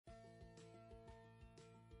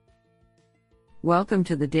Welcome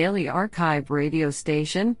to the Daily Archive radio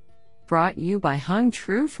station, brought you by Hung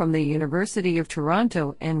Tru from the University of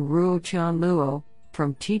Toronto and Ruo Chan Luo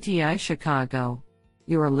from TTI Chicago.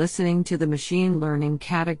 You are listening to the Machine Learning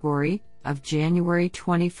category of January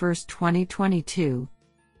 21, 2022.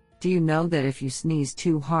 Do you know that if you sneeze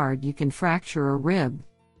too hard you can fracture a rib?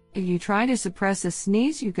 If you try to suppress a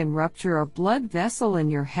sneeze you can rupture a blood vessel in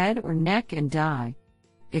your head or neck and die.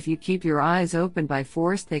 If you keep your eyes open by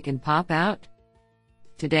force they can pop out.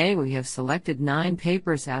 Today we have selected 9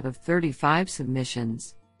 papers out of 35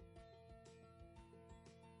 submissions.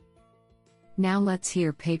 Now let's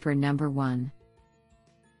hear paper number 1.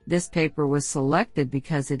 This paper was selected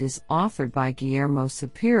because it is authored by Guillermo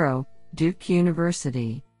Sapiro, Duke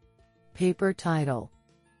University. Paper title: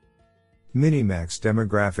 Minimax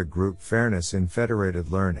Demographic Group Fairness in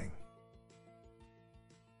Federated Learning.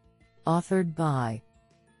 Authored by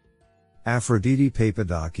Aphrodite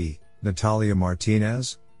Papadaki, Natalia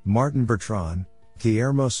Martinez, Martin Bertrand,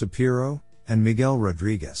 Guillermo Sapiro, and Miguel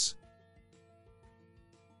Rodriguez.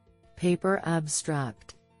 Paper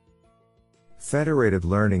abstract: Federated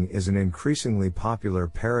learning is an increasingly popular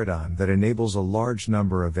paradigm that enables a large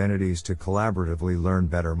number of entities to collaboratively learn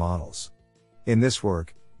better models. In this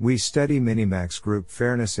work, we study minimax group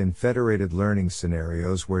fairness in federated learning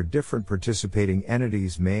scenarios where different participating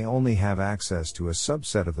entities may only have access to a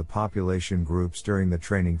subset of the population groups during the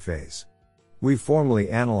training phase. We formally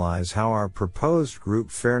analyze how our proposed group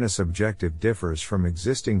fairness objective differs from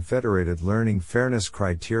existing federated learning fairness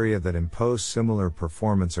criteria that impose similar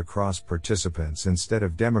performance across participants instead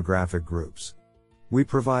of demographic groups. We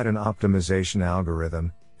provide an optimization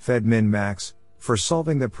algorithm, FedMinMax, for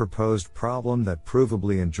solving the proposed problem that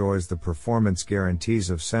provably enjoys the performance guarantees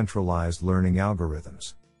of centralized learning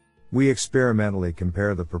algorithms. We experimentally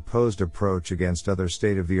compare the proposed approach against other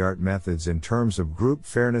state-of-the-art methods in terms of group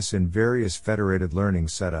fairness in various federated learning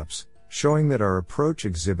setups, showing that our approach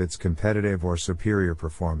exhibits competitive or superior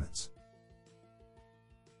performance.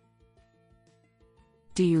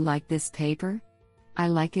 Do you like this paper? I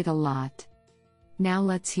like it a lot. Now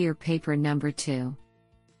let's hear paper number 2.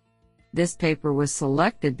 This paper was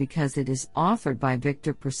selected because it is authored by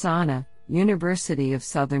Victor Prasanna, University of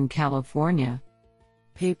Southern California.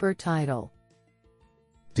 Paper title: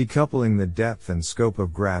 Decoupling the Depth and Scope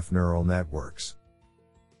of Graph Neural Networks.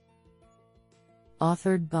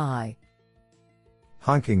 Authored by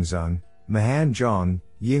Hanqing Zheng, Mahan Zhang,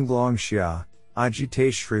 Yinglong Xia,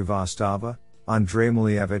 Ajitesh Srivastava, Andrei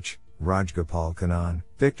Milievich, Rajgopal Kannan,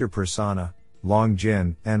 Victor Prasanna, Long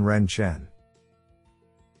Jin, and Ren Chen.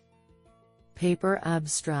 Paper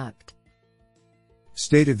abstract: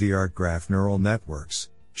 State-of-the-art graph neural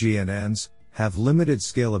networks, GNNs, have limited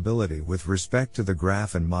scalability with respect to the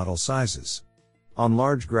graph and model sizes. On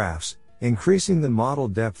large graphs, increasing the model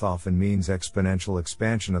depth often means exponential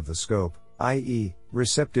expansion of the scope, i.e.,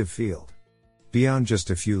 receptive field. Beyond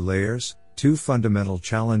just a few layers, 2 fundamental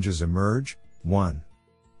challenges emerge: 1.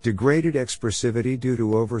 Degraded expressivity due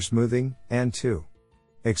to oversmoothing, and 2.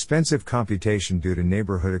 Expensive computation due to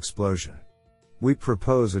neighborhood explosion. We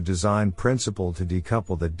propose a design principle to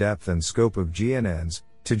decouple the depth and scope of GNNs,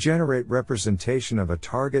 to generate representation of a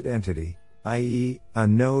target entity, i.e., a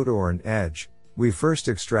node or an edge. We first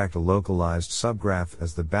extract a localized subgraph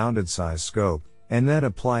as the bounded size scope, and then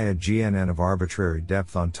apply a GNN of arbitrary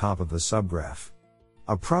depth on top of the subgraph.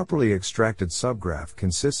 A properly extracted subgraph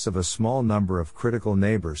consists of a small number of critical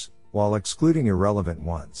neighbors, while excluding irrelevant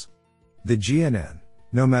ones. The GNN,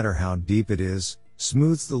 no matter how deep it is,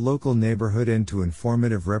 smooths the local neighborhood into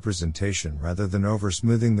informative representation rather than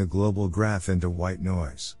oversmoothing the global graph into white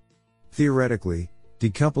noise. Theoretically,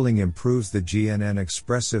 decoupling improves the GNN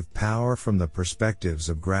expressive power from the perspectives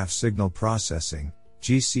of graph signal processing,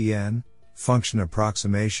 GCN, function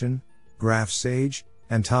approximation, graph SAGE,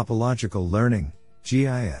 and topological learning,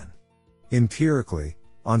 GIN. Empirically,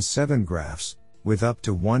 on 7 graphs, with up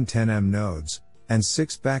to 110M nodes, and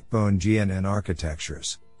 6 backbone GNN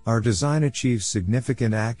architectures, our design achieves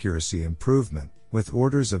significant accuracy improvement, with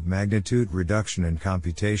orders of magnitude reduction in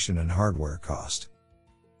computation and hardware cost.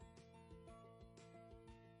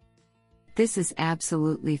 This is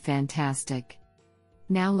absolutely fantastic.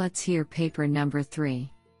 Now let's hear paper number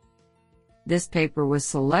 3. This paper was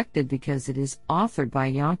selected because it is authored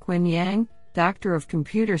by Yongqun Yang, Doctor of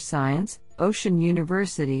Computer Science, Ocean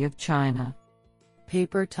University of China.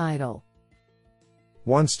 Paper title: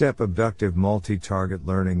 One-step abductive multi-target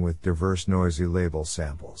learning with diverse noisy label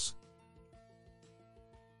samples.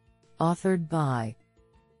 Authored by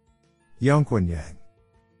Yongqun Yang.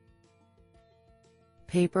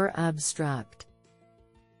 Paper abstract: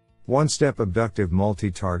 One-step abductive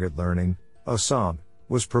multi-target learning, OSAM,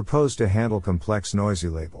 was proposed to handle complex noisy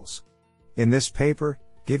labels. In this paper,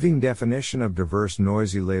 giving definition of diverse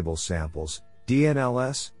noisy label samples,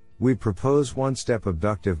 DNLS, we propose one-step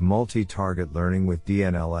abductive multi-target learning with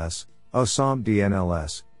DNLS, OSAMP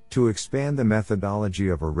DNLS, to expand the methodology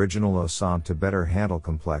of original OSAMP to better handle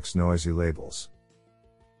complex noisy labels.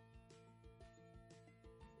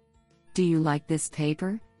 Do you like this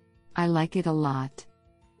paper? I like it a lot.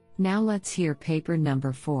 Now let's hear paper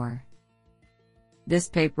number 4. This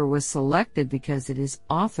paper was selected because it is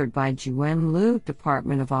authored by Jiwen Liu,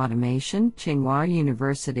 Department of Automation, Tsinghua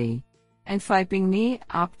University, and Feiping Ni,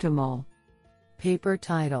 Optimal. Paper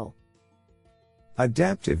title: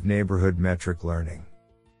 Adaptive Neighborhood Metric Learning.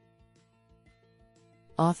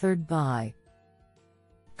 Authored by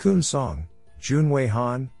Kun Song, Junwei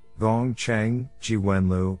Han, Gong Cheng, Jiwen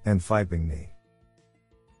Liu, and Feiping Ni.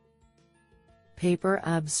 Paper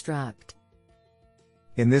abstract: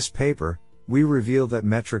 In this paper, we reveal that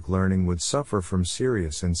metric learning would suffer from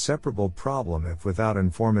serious inseparable problem if without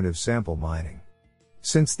informative sample mining.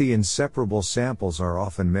 Since the inseparable samples are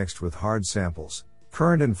often mixed with hard samples,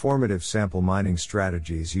 current informative sample mining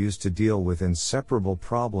strategies used to deal with inseparable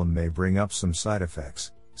problem may bring up some side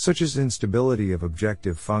effects, such as instability of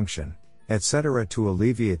objective function, etc. To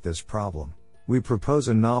alleviate this problem, we propose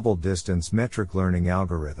a novel distance metric learning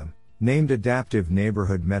algorithm, named Adaptive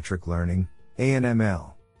Neighborhood Metric Learning,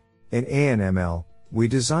 ANML. In ANML, we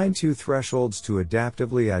design 2 thresholds to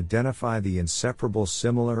adaptively identify the inseparable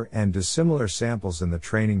similar and dissimilar samples in the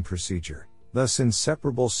training procedure. Thus,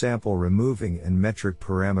 inseparable sample removing and metric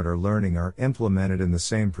parameter learning are implemented in the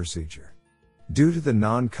same procedure. Due to the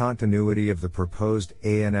non-continuity of the proposed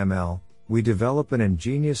ANML, we develop an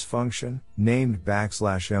ingenious function, named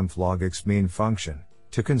 \mflogxmean function,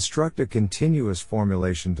 to construct a continuous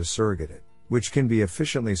formulation to surrogate it, which can be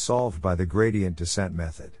efficiently solved by the gradient descent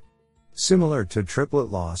method. Similar to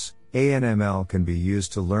triplet loss, ANML can be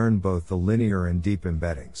used to learn both the linear and deep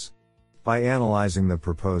embeddings. By analyzing the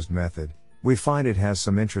proposed method, we find it has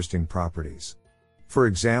some interesting properties. For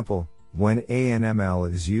example, when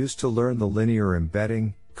ANML is used to learn the linear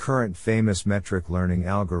embedding, current famous metric learning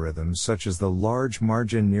algorithms such as the large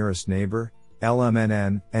margin nearest neighbor,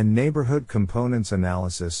 LMNN, and neighborhood components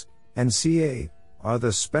analysis, NCA, are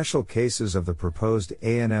the special cases of the proposed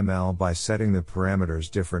ANML by setting the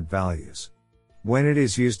parameters different values. When it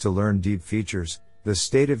is used to learn deep features, the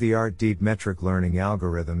state-of-the-art deep metric learning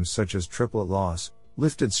algorithms such as triplet loss,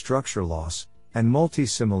 lifted structure loss, and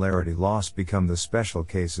multi-similarity loss become the special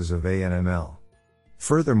cases of ANML.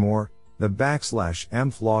 Furthermore, the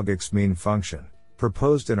 \mflogxmean function,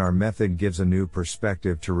 proposed in our method gives a new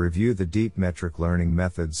perspective to review the deep metric learning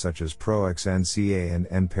methods such as ProXNCA and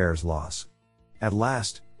N-pairs loss. At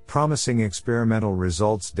last, promising experimental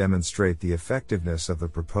results demonstrate the effectiveness of the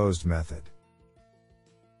proposed method.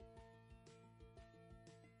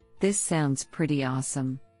 This sounds pretty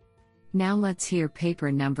awesome. Now let's hear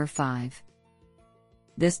paper number 5.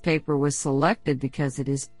 This paper was selected because it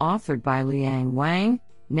is authored by Liang Wang,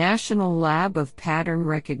 National Lab of Pattern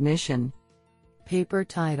Recognition. Paper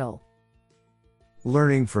title: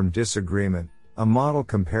 Learning from Disagreement, a Model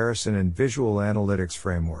Comparison and Visual Analytics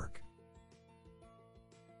Framework.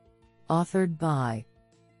 Authored by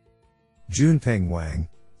Junpeng Wang,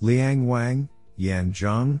 Liang Wang, Yan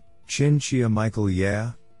Zheng, Qin Chia Michael Ye,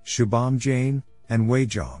 Shubham Jain, and Wei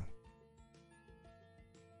Zhang.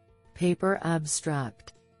 Paper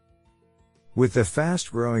abstract: With the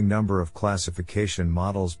fast-growing number of classification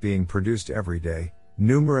models being produced every day,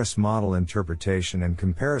 numerous model interpretation and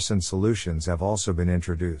comparison solutions have also been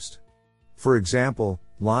introduced. For example,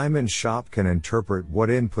 Lyman Shop can interpret what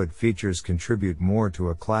input features contribute more to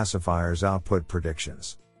a classifier's output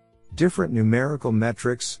predictions. Different numerical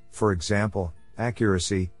metrics, for example,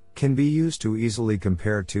 accuracy, can be used to easily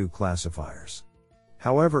compare 2 classifiers.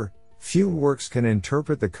 However, few works can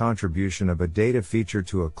interpret the contribution of a data feature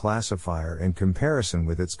to a classifier in comparison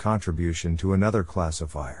with its contribution to another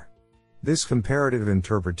classifier. This comparative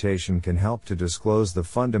interpretation can help to disclose the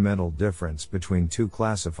fundamental difference between 2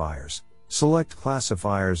 classifiers, select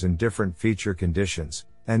classifiers in different feature conditions,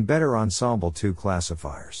 and better ensemble 2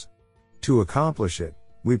 classifiers. To accomplish it,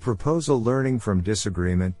 we propose a learning from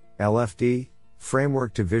disagreement, LFD,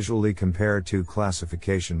 framework to visually compare 2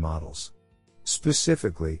 classification models.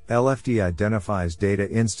 Specifically, LFD identifies data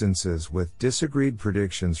instances with disagreed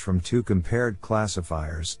predictions from 2 compared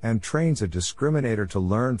classifiers and trains a discriminator to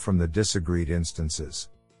learn from the disagreed instances.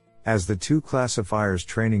 As the 2 classifiers'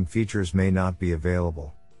 training features may not be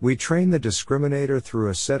available, we train the discriminator through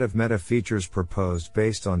a set of meta-features proposed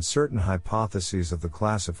based on certain hypotheses of the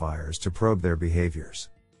classifiers to probe their behaviors.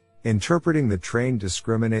 Interpreting the trained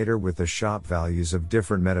discriminator with the SHOP values of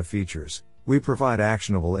different metafeatures, we provide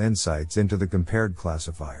actionable insights into the compared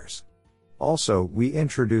classifiers. Also, we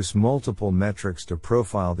introduce multiple metrics to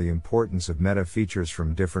profile the importance of metafeatures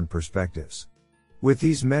from different perspectives. With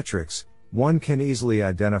these metrics, one can easily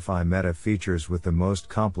identify metafeatures with the most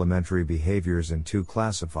complementary behaviors in two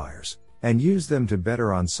classifiers, and use them to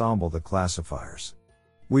better ensemble the classifiers.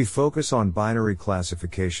 We focus on binary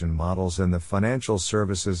classification models in the financial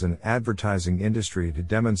services and advertising industry to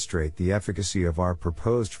demonstrate the efficacy of our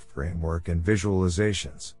proposed framework and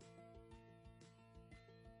visualizations.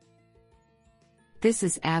 This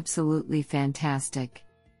is absolutely fantastic.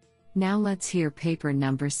 Now let's hear paper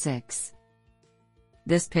number 6.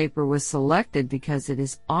 This paper was selected because it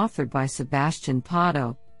is authored by Sebastian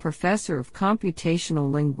Pato, Professor of Computational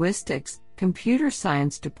Linguistics, Computer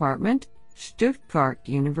Science Department, Stuttgart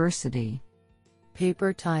University.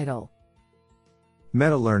 Paper title: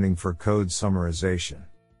 Meta-learning for code summarization.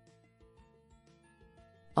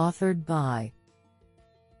 Authored by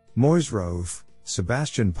Moise Raouf,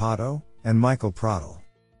 Sebastian Pato, and Michael Pradl.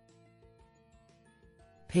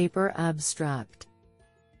 Paper abstract: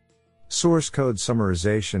 Source code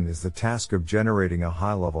summarization is the task of generating a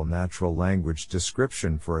high-level natural language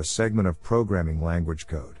description for a segment of programming language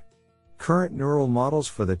code. Current neural models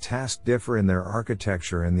for the task differ in their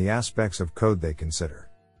architecture and the aspects of code they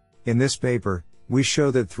consider. In this paper, we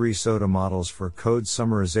show that 3 SOTA models for code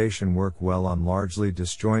summarization work well on largely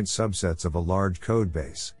disjoint subsets of a large code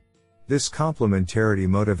base. This complementarity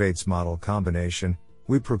motivates model combination.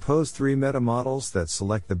 We propose 3 meta-models that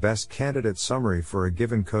select the best candidate summary for a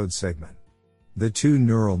given code segment. The 2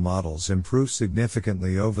 neural models improve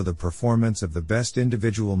significantly over the performance of the best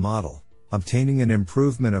individual model, obtaining an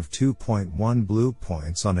improvement of 2.1 blue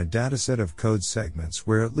points on a dataset of code segments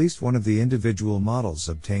where at least one of the individual models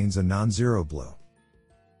obtains a non-zero blue.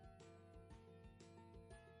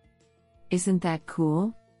 Isn't that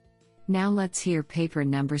cool? Now let's hear paper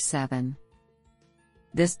number 7.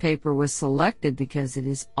 This paper was selected because it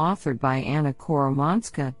is authored by Anna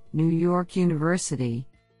Koromonska, New York University.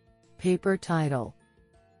 Paper title: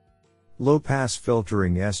 Low-pass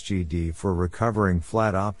filtering SGD for recovering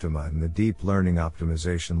flat optima in the deep learning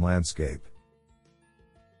optimization landscape.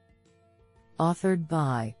 Authored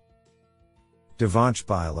by Devansh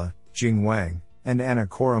Baila, Jing Wang, and Anna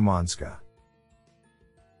Koromonska.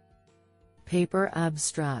 Paper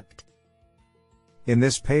abstract: In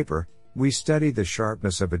this paper, we study the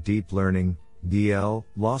sharpness of a deep learning DL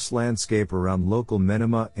loss landscape around local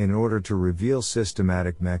minima in order to reveal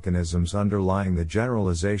systematic mechanisms underlying the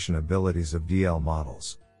generalization abilities of DL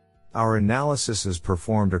models. Our analysis is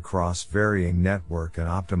performed across varying network and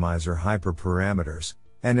optimizer hyperparameters,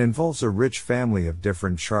 and involves a rich family of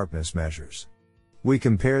different sharpness measures. We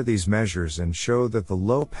compare these measures and show that the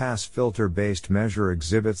low-pass filter-based measure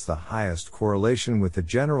exhibits the highest correlation with the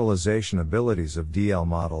generalization abilities of DL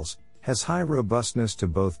models, has high robustness to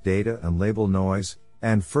both data and label noise,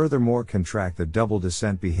 and furthermore can track the double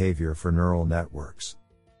descent behavior for neural networks.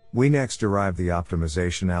 We next derive the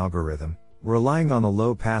optimization algorithm, relying on the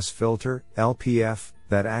low-pass filter, LPF,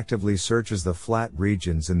 that actively searches the flat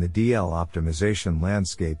regions in the DL optimization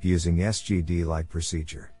landscape using SGD-like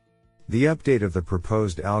procedure. The update of the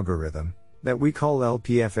proposed algorithm, that we call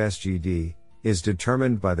LPF-SGD, is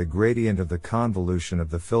determined by the gradient of the convolution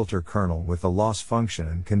of the filter kernel with the loss function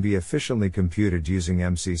and can be efficiently computed using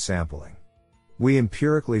MC sampling. We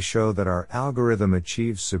empirically show that our algorithm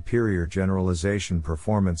achieves superior generalization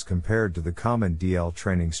performance compared to the common DL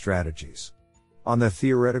training strategies. On the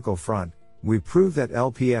theoretical front, we prove that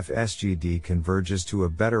LPF-SGD converges to a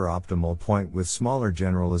better optimal point with smaller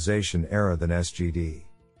generalization error than SGD.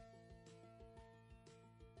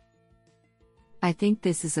 I think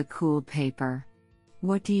this is a cool paper.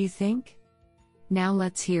 What do you think? Now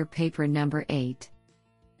let's hear paper number 8.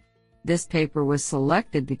 This paper was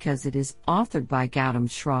selected because it is authored by Gautam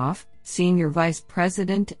Shroff, Senior Vice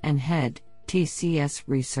President and Head, TCS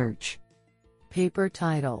Research. Paper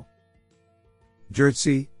title: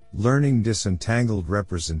 Geertz, Learning Disentangled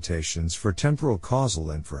Representations for Temporal Causal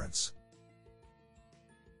Inference.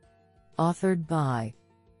 Authored by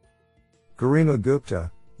Garima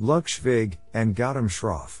Gupta, Luksh Vig, and Gautam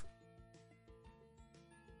Shroff.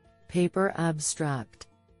 Paper abstract: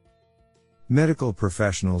 Medical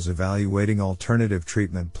professionals evaluating alternative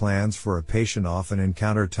treatment plans for a patient often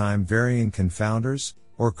encounter time-varying confounders,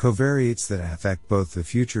 or covariates that affect both the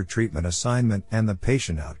future treatment assignment and the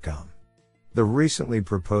patient outcome. The recently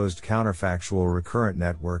proposed counterfactual recurrent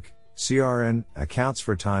network, CRN, accounts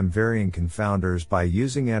for time-varying confounders by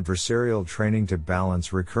using adversarial training to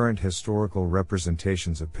balance recurrent historical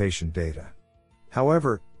representations of patient data.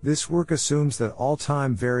 However, This work assumes that all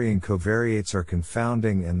time-varying covariates are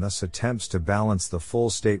confounding and thus attempts to balance the full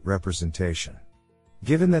state representation.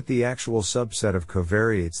 Given that the actual subset of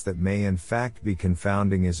covariates that may in fact be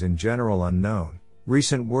confounding is in general unknown,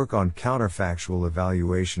 recent work on counterfactual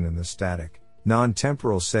evaluation in the static,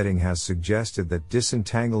 non-temporal setting has suggested that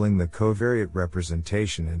disentangling the covariate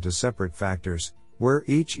representation into separate factors, where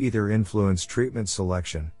each either influence treatment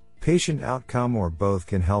selection, patient outcome or both,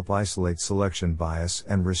 can help isolate selection bias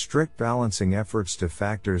and restrict balancing efforts to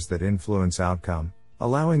factors that influence outcome,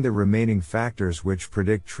 allowing the remaining factors which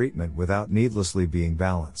predict treatment without needlessly being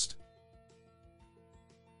balanced.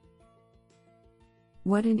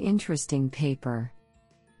 What an interesting paper.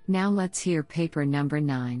 Now let's hear paper number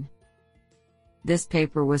 9. This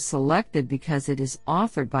paper was selected because it is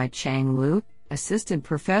authored by Chang Liu, Assistant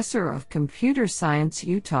Professor of Computer Science,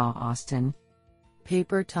 Utah, Austin.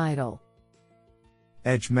 Paper title: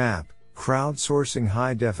 Edge Map, Crowdsourcing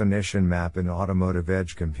High-Definition Map in Automotive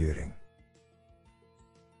Edge Computing.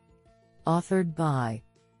 Authored by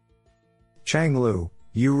Chang Liu,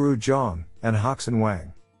 Yuru Zhang, and Hoxin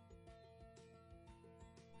Wang.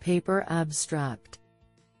 Paper abstract: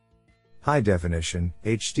 High definition,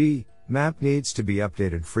 HD, map needs to be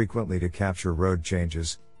updated frequently to capture road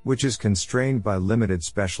changes, which is constrained by limited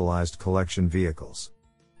specialized collection vehicles.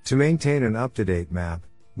 To maintain an up-to-date map,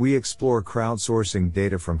 we explore crowdsourcing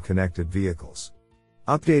data from connected vehicles.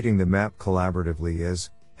 Updating the map collaboratively is,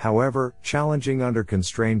 however, challenging under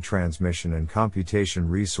constrained transmission and computation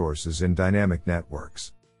resources in dynamic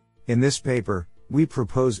networks. In this paper, we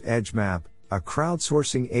propose Edge Map, a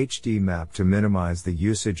crowdsourcing HD map to minimize the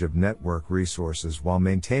usage of network resources while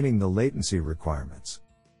maintaining the latency requirements.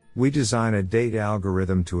 We design a data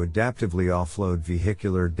algorithm to adaptively offload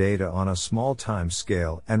vehicular data on a small time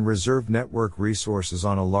scale and reserve network resources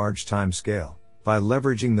on a large time scale, by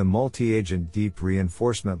leveraging the multi-agent deep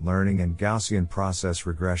reinforcement learning and Gaussian process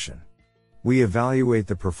regression. We evaluate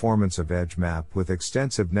the performance of Edge Map with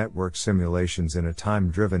extensive network simulations in a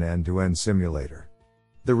time-driven end-to-end simulator.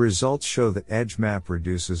 The results show that Edge Map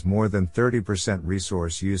reduces more than 30%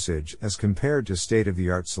 resource usage as compared to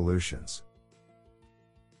state-of-the-art solutions.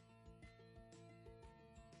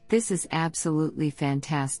 This is absolutely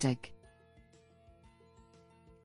fantastic.